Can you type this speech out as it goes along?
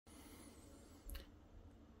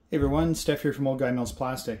Hey everyone, Steph here from Old Guy Melts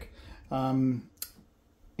Plastic. In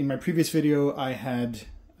my previous video I had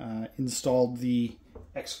installed the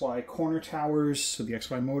XY corner towers, so the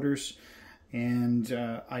XY motors, and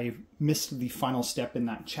I missed the final step in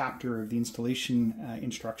that chapter of the installation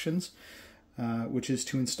instructions, which is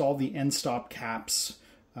to install the Endstop caps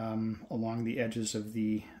along the edges of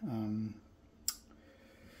the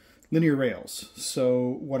linear rails.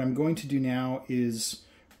 So what I'm going to do now is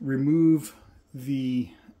remove the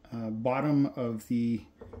bottom of the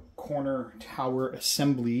corner tower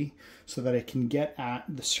assembly so that I can get at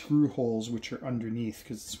the screw holes which are underneath,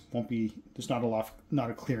 because there's not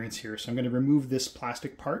a clearance here. So I'm going to remove this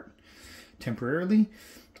plastic part temporarily,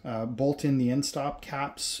 bolt in the end stop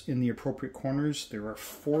caps in the appropriate corners. There are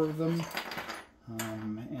 4 of them,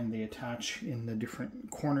 and they attach in the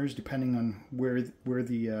different corners depending on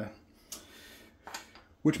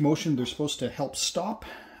which motion they're supposed to help stop.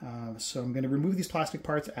 So I'm going to remove these plastic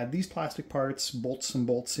parts, add these plastic parts, bolt some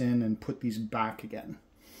bolts in, and put these back again.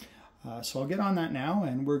 So I'll get on that now,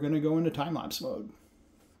 and we're going to go into time-lapse mode.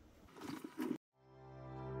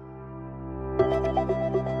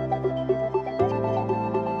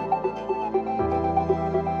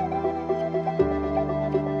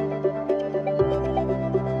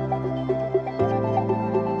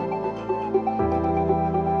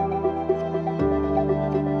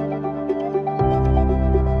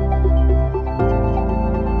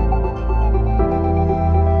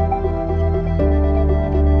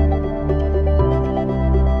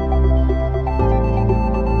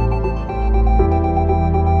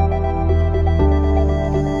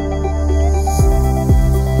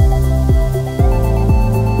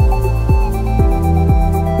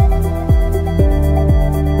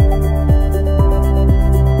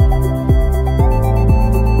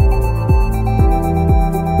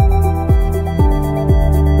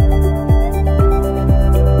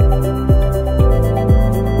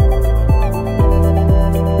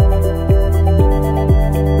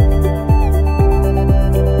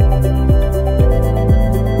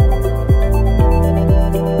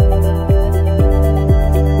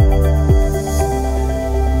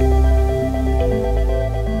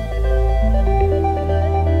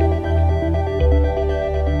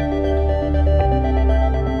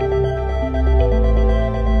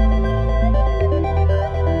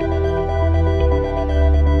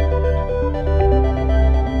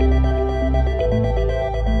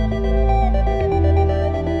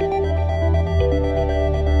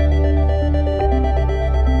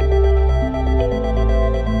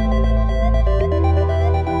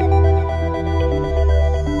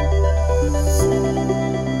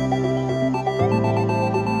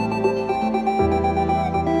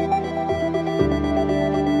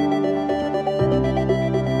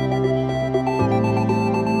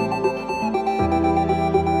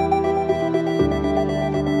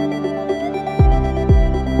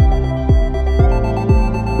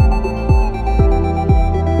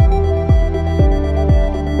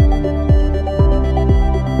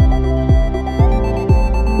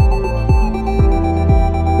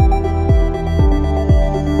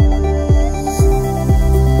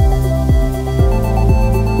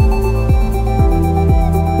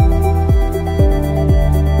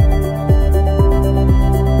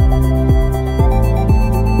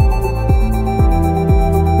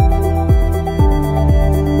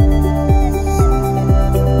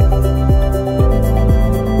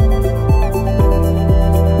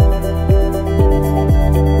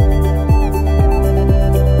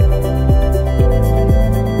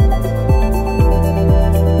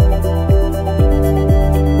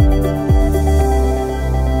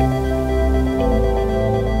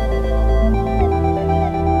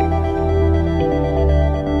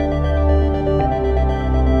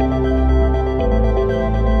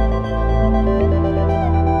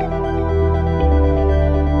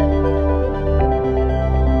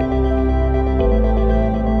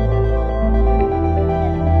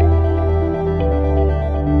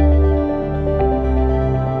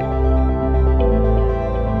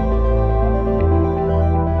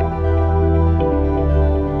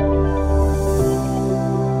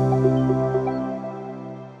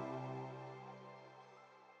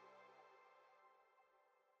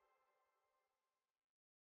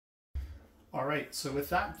 Alright, so with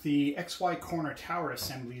that, the XY corner tower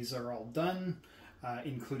assemblies are all done,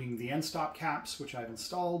 including the end stop caps, which I've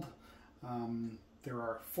installed. There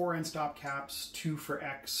are 4 end stop caps, 2 for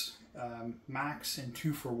X max and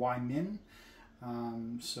 2 for Y min.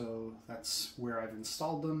 So that's where I've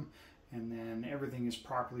installed them, and then everything is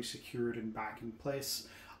properly secured and back in place.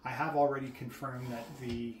 I have already confirmed that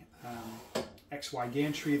the XY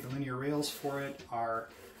gantry, the linear rails for it, are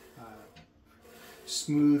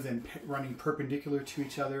smooth and running perpendicular to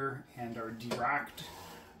each other and are de-racked.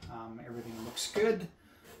 Everything looks good.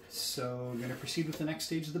 So I'm going to proceed with the next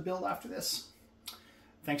stage of the build after this.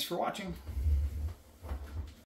 Thanks for watching.